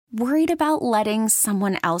Worried about letting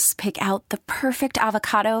someone else pick out the perfect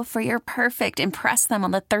avocado for your perfect impress them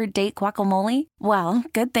on the third date guacamole? Well,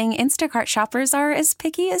 good thing Instacart shoppers are as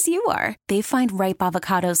picky as you are. They find ripe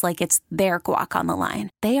avocados like it's their guac on the line.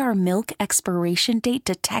 They are milk expiration date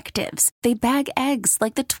detectives. They bag eggs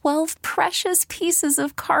like the 12 precious pieces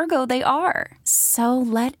of cargo they are. So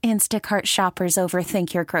let Instacart shoppers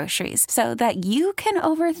overthink your groceries so that you can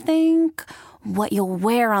overthink what you'll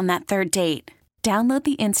wear on that third date. Download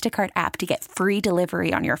the Instacart app to get free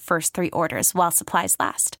delivery on your first 3 orders while supplies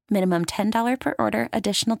last. Minimum $10 per order.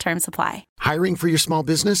 Additional terms apply. Hiring for your small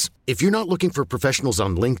business? If you're not looking for professionals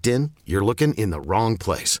on LinkedIn, you're looking in the wrong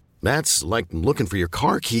place. That's like looking for your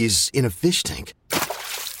car keys in a fish tank.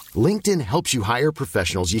 LinkedIn helps you hire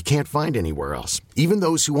professionals you can't find anywhere else, even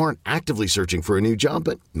those who aren't actively searching for a new job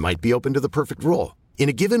but might be open to the perfect role. In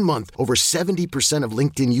a given month, over 70% of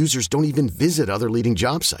LinkedIn users don't even visit other leading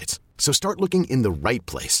job sites. So start looking in the right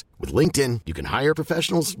place. With LinkedIn, you can hire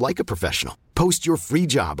professionals like a professional. Post your free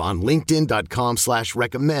job on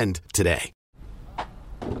linkedin.com/recommend today.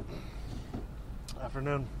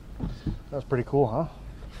 Afternoon. That was pretty cool, huh?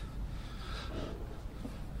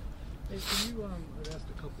 Hey, can you, I've asked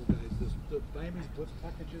a couple guys, the Miami's blitz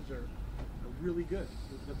packages are really good.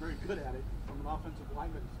 They're very good at it from an offensive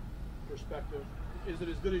lineman's perspective. Is it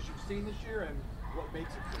as good as you've seen this year, and what makes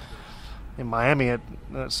it so good? In Miami, it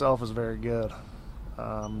in itself is very good.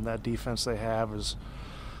 That defense they have is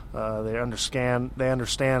they understand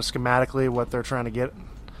schematically what they're trying to get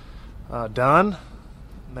done,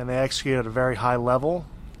 and they execute at a very high level.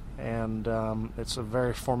 And it's a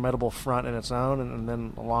very formidable front in its own. And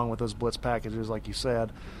then along with those blitz packages, like you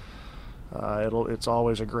said, it's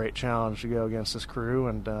always a great challenge to go against this crew.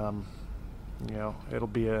 And it'll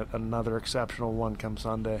be another exceptional one come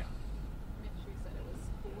Sunday.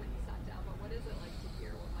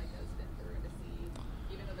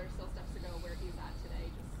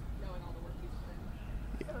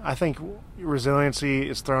 I think resiliency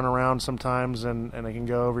is thrown around sometimes, and it can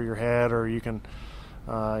go over your head, or you can,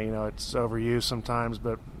 it's overused sometimes.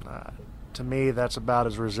 But to me, that's about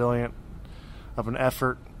as resilient of an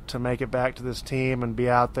effort to make it back to this team and be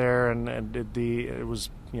out there. And it was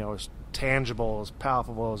tangible, it was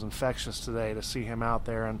palpable, it was infectious today to see him out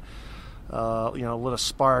there and lit a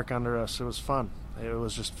spark under us. It was fun. It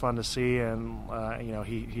was just fun to see, and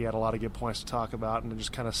he had a lot of good points to talk about, and to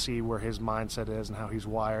just kind of see where his mindset is and how he's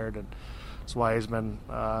wired, and that's why he's been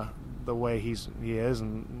the way he is,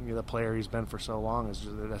 and the player he's been for so long.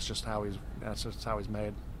 That's just how he's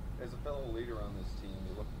made. As a fellow leader on this team,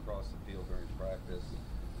 you look across the field during practice.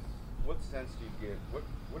 What sense do you get? What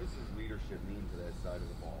does his leadership mean to that side of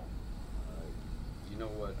the ball? You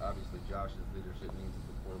know what? Obviously, Josh's leadership means as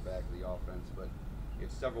the quarterback of the offense, but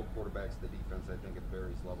it's several quarterbacks of the defense, I think, at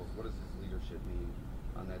various levels. What does his leadership mean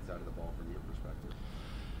on that side of the ball from your perspective?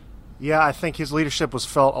 Yeah, I think his leadership was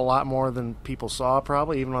felt a lot more than people saw,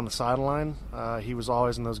 probably, even on the sideline. He was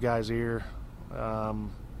always in those guys' ear.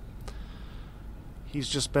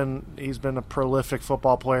 He's been a prolific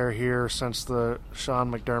football player here since the Sean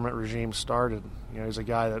McDermott regime started. He's a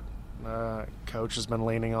guy that coach has been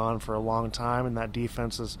leaning on for a long time, and that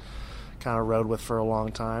defense has kind of rode with for a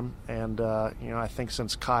long time. And I think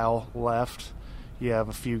since Kyle left, you have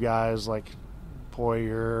a few guys like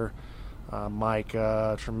Poyer,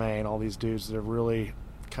 Micah, Tremaine, all these dudes that have really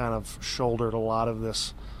kind of shouldered a lot of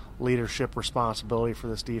this leadership responsibility for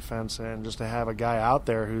this defense. And just to have a guy out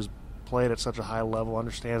there who's played at such a high level,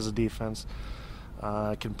 understands the defense,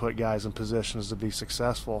 can put guys in positions to be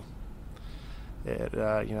successful.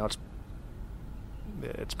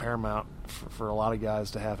 It's paramount for a lot of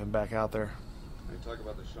guys to have him back out there. You talk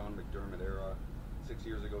about the Sean McDermott era. 6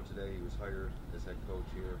 years ago today, he was hired as head coach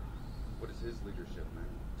here. What is his leadership meant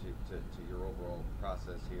to your overall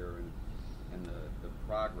process here and the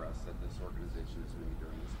progress that this organization has made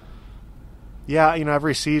during this time? Yeah,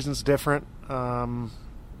 every season's different,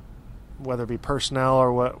 whether it be personnel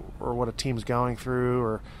or what a team's going through,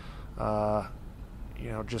 or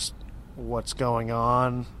just what's going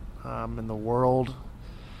on in the world.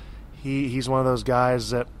 He's one of those guys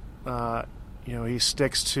that he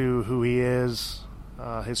sticks to who he is,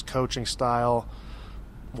 his coaching style,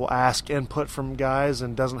 will ask input from guys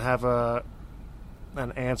and doesn't have an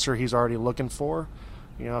answer he's already looking for.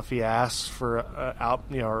 If he asks for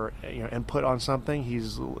input on something,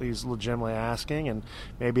 he's legitimately asking, and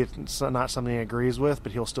maybe it's not something he agrees with,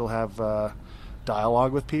 but he'll still have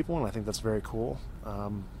dialogue with people, and I think that's very cool.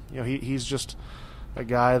 He's just a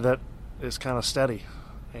guy that is kind of steady,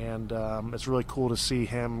 and it's really cool to see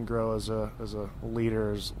him grow as a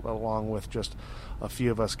leader, along with just a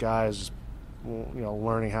few of us guys just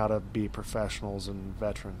learning how to be professionals and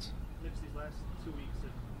veterans. Mitch, these last 2 weeks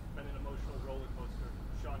have been an emotional roller coaster.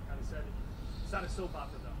 Sean kind of said it's not a soap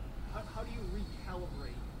opera, though. How do you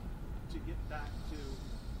recalibrate to get back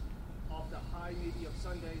to off the high maybe of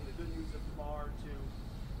Sunday and the good news of tomorrow to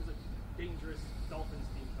there's a dangerous Dolphins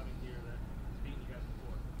team coming here that has beaten you guys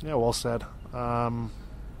before? Yeah, well said.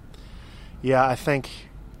 I think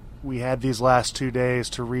we had these last 2 days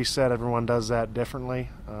to reset. Everyone does that differently.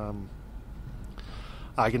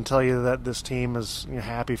 I can tell you that this team is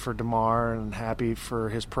happy for DeMar and happy for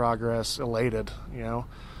his progress, elated,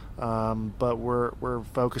 but we're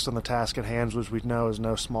focused on the task at hand, which we know is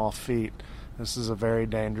no small feat. This is a very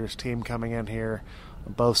dangerous team coming in here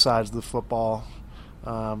on both sides of the football.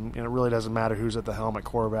 It really doesn't matter who's at the helm at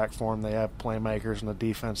quarterback for them. They have playmakers and a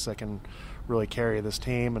defense that can really carry this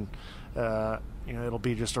team, and it'll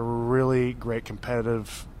be just a really great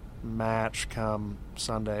competitive match come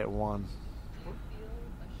Sunday at 1.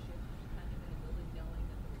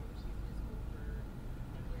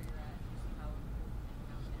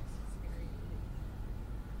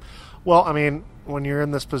 Well, I mean, when you're in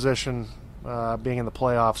this position, being in the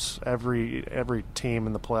playoffs, every team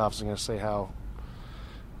in the playoffs is going to say how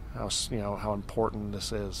important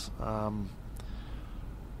this is.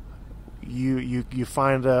 You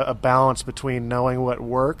find a balance between knowing what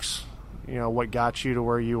works, what got you to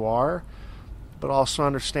where you are, but also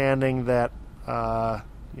understanding that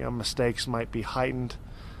mistakes might be heightened.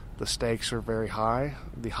 The stakes are very high,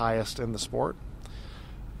 the highest in the sport,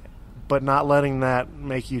 but not letting that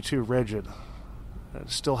make you too rigid.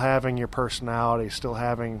 Still having your personality, still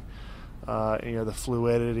having the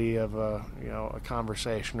fluidity of a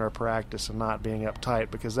conversation or a practice, and not being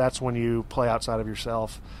uptight, because that's when you play outside of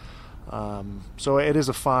yourself. So it is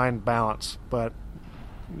a fine balance, but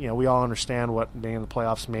we all understand what being in the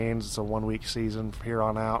playoffs means. It's a 1-week season from here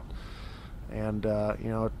on out, and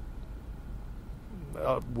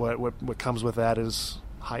what comes with that is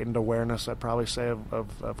heightened awareness, I'd probably say,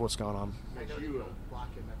 of what's going on. I know you don't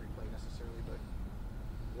block him every play necessarily, but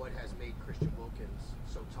what has made Christian Wilkins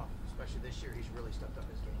so tough, especially this year? He's really stepped up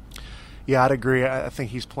his game. Yeah, I'd agree. I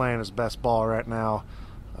think he's playing his best ball right now.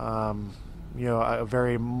 A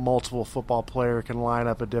very multiple football player can line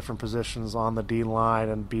up at different positions on the D line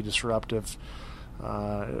and be disruptive.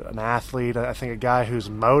 An athlete, I think a guy whose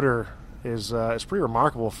motor is pretty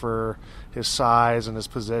remarkable for his size and his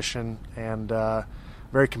position, and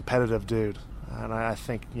very competitive dude. And I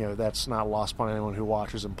think that's not lost on anyone who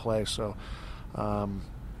watches him play. So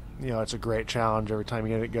it's a great challenge every time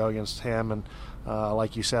you get to go against him. And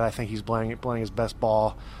like you said, I think he's playing his best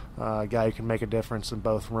ball. A guy who can make a difference in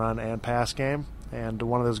both run and pass game, and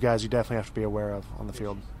one of those guys you definitely have to be aware of on the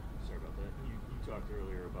field. Sorry about that. You talked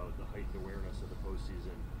earlier about the heightened awareness of the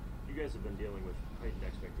postseason. You guys have been dealing with heightened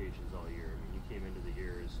expectations all year. I mean, you came into the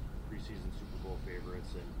year as preseason Super Bowl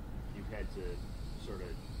favorites, and you've had to sort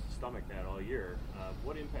of stomach that all year.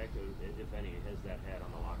 What impact, if any, has that had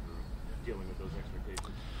on the locker room, dealing with those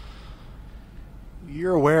expectations?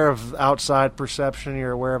 You're aware of outside perception.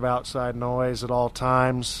 You're aware of outside noise at all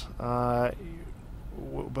times. But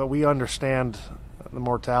we understand the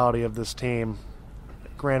mortality of this team.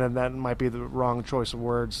 Granted, that might be the wrong choice of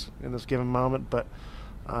words in this given moment, but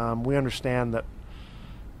we understand that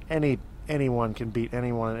anyone can beat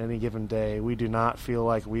anyone on any given day. We do not feel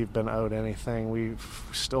like we've been owed anything. We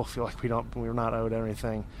still feel like we're not owed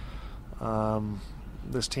anything.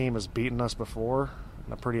 This team has beaten us before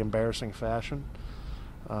in a pretty embarrassing fashion.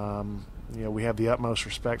 We have the utmost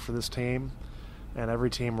respect for this team and every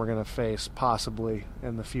team we're going to face possibly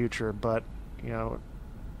in the future. But,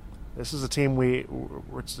 this is a team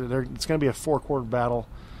it's going to be a 4-quarter battle,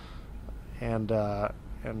 and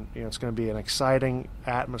it's going to be an exciting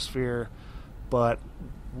atmosphere. But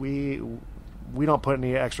we don't put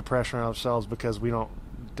any extra pressure on ourselves, because we don't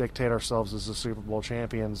dictate ourselves as the Super Bowl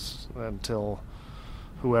champions until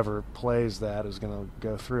whoever plays that is going to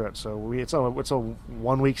go through it. So it's a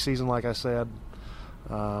 1-week season, like I said.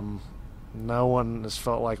 No one has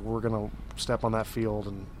felt like we're going to step on that field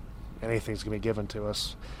and anything's going to be given to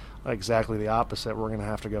us. Exactly the opposite. We're going to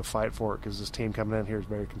have to go fight for it, because this team coming in here is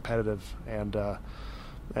very competitive and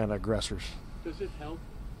aggressors. Does it help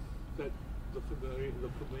that the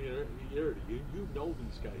familiarity? You know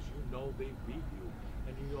these guys. You know they beat you,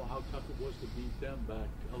 and you know how tough it was to beat them back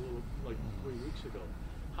a little like 3 weeks ago.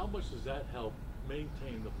 How much does that help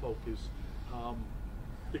maintain the focus?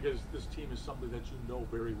 Because this team is something that you know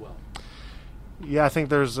very well. Yeah, I think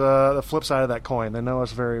there's the flip side of that coin. They know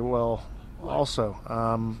us very well, right. Also.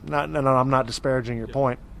 I'm not disparaging your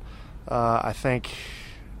point. I think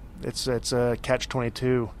it's a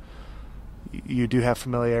catch-22. you do have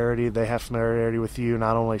familiarity. They have familiarity with you,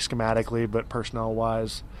 not only schematically but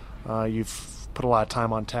personnel-wise. You've put a lot of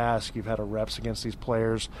time on task. You've had a reps against these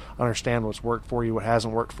players, understand what's worked for you, what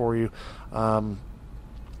hasn't worked for you.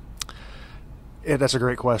 That's a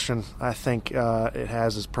great question. I think it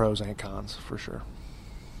has its pros and cons, for sure.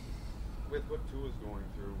 With what Tua's going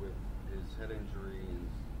through with his head injury, and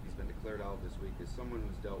he's been declared out this week, as someone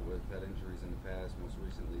who's dealt with head injuries in the past, most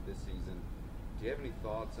recently this season, do you have any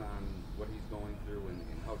thoughts on what he's going through and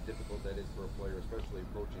how difficult that is for a player, especially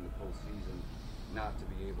approaching the postseason, not to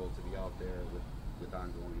be able to be out there with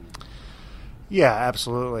ongoing? Yeah,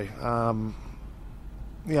 absolutely.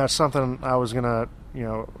 It's something I was going to,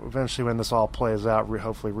 eventually when this all plays out,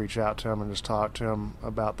 hopefully reach out to him and just talk to him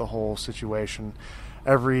about the whole situation.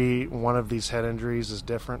 Every one of these head injuries is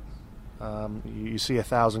different. You see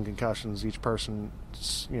 1,000 concussions. Each person,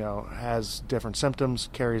 has different symptoms,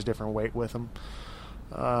 carries different weight with them.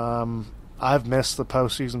 I've missed the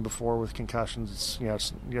postseason before with concussions.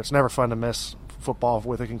 It's never fun to miss football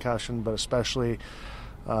with a concussion, but especially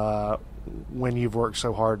when you've worked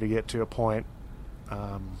so hard to get to a point.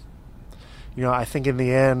 I think in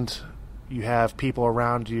the end, you have people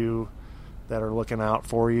around you that are looking out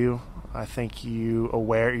for you. I think you're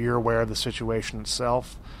aware of the situation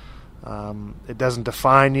itself. It doesn't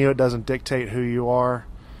define you. It doesn't dictate who you are.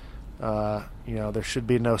 There should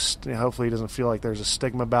be no. Hopefully, he doesn't feel like there's a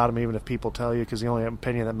stigma about him, even if people tell you, because the only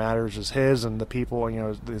opinion that matters is his and the people,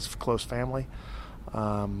 his close family.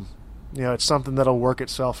 It's something that'll work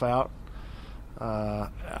itself out.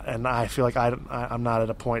 And I feel like I'm not at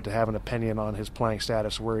a point to have an opinion on his playing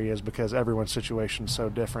status, where he is, because everyone's situation is so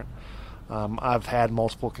different. I've had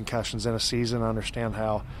multiple concussions in a season. I understand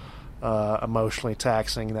how emotionally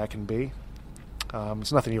taxing that can be.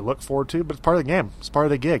 It's nothing you look forward to, but it's part of the game. It's part of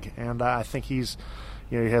the gig. And I think he's,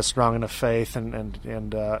 he has strong enough faith and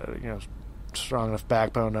strong enough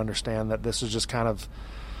backbone to understand that this is just kind of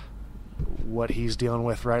what he's dealing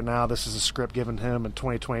with right now. This is a script given to him in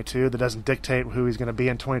 2022 that doesn't dictate who he's going to be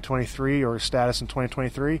in 2023 or his status in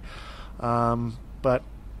 2023. But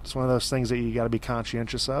it's one of those things that you got to be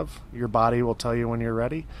conscientious of. Your body will tell you when you're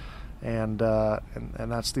ready, and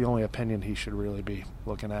that's the only opinion he should really be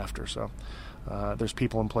looking after. So there's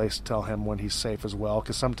people in place to tell him when he's safe as well,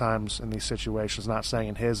 because sometimes in these situations, not saying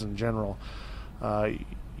in his in general,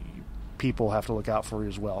 people have to look out for you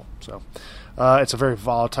as well. So it's a very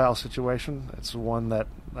volatile situation. It's one that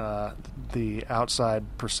the outside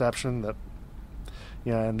perception that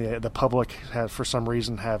and the public have, for some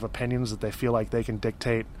reason, have opinions that they feel like they can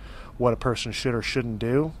dictate what a person should or shouldn't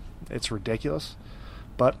do. It's ridiculous,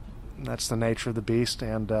 but that's the nature of the beast,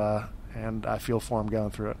 and I feel for him going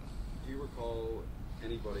through it. Do you recall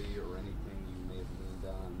anybody or anything you may have leaned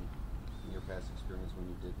on in your past experience when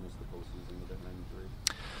you did miss the postseason with that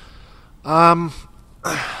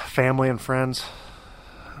 93? Family and friends,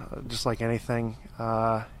 just like anything.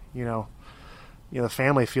 The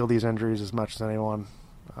family feel these injuries as much as anyone,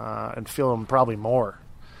 and feel them probably more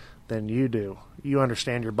than you do. You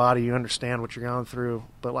understand your body, you understand what you're going through,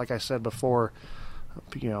 but like I said before,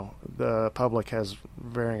 the public has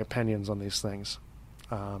varying opinions on these things.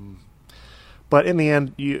 But in the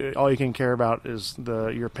end, all you can care about is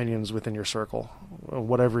your opinions within your circle,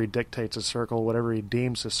 whatever he dictates his circle, whatever he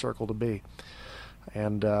deems his circle to be.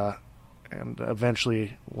 And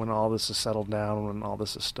eventually, when all this is settled down, when all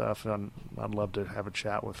this is stuff, I'd love to have a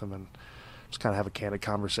chat with him and just kind of have a candid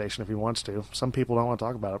conversation if he wants to. Some people don't want to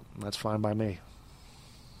talk about it. That's fine by me.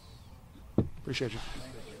 Appreciate you.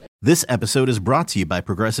 This episode is brought to you by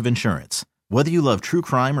Progressive Insurance. Whether you love true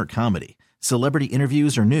crime or comedy, celebrity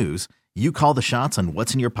interviews or news, you call the shots on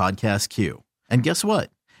what's in your podcast queue. And guess what?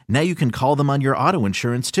 Now you can call them on your auto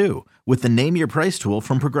insurance too, with the Name Your Price tool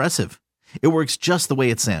from Progressive. It works just the way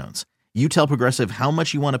it sounds. You tell Progressive how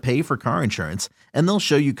much you want to pay for car insurance, and they'll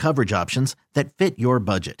show you coverage options that fit your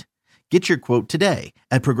budget. Get your quote today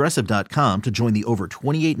at Progressive.com to join the over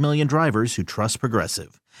 28 million drivers who trust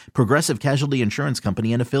Progressive. Progressive Casualty Insurance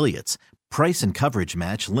Company and Affiliates. Price and coverage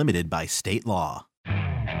match limited by state law.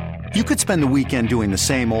 You could spend the weekend doing the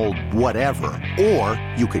same old whatever, or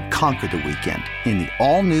you could conquer the weekend in the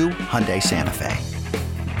all-new Hyundai Santa Fe.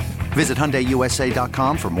 Visit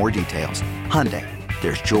HyundaiUSA.com for more details. Hyundai,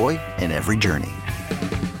 there's joy in every journey.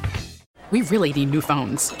 We really need new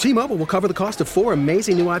phones. T-Mobile will cover the cost of 4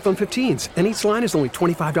 amazing new iPhone 15s, and each line is only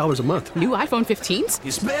 $25 a month. New iPhone 15s?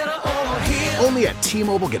 It's better over here. Only at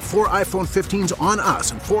T-Mobile, get 4 iPhone 15s on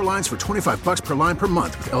us and 4 lines for $25 per line per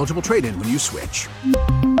month with eligible trade-in when you switch.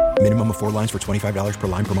 Minimum of 4 lines for $25 per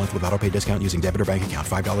line per month with autopay discount using debit or bank account.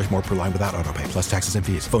 $5 more per line without autopay, plus taxes and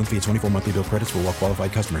fees. Phone fee at 24 monthly bill credits for well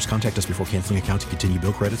qualified customers. Contact us before canceling account to continue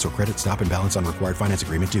bill credits or credit stop and balance on required finance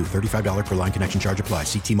agreement due. $35 per line connection charge applies.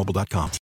 See T-Mobile.com.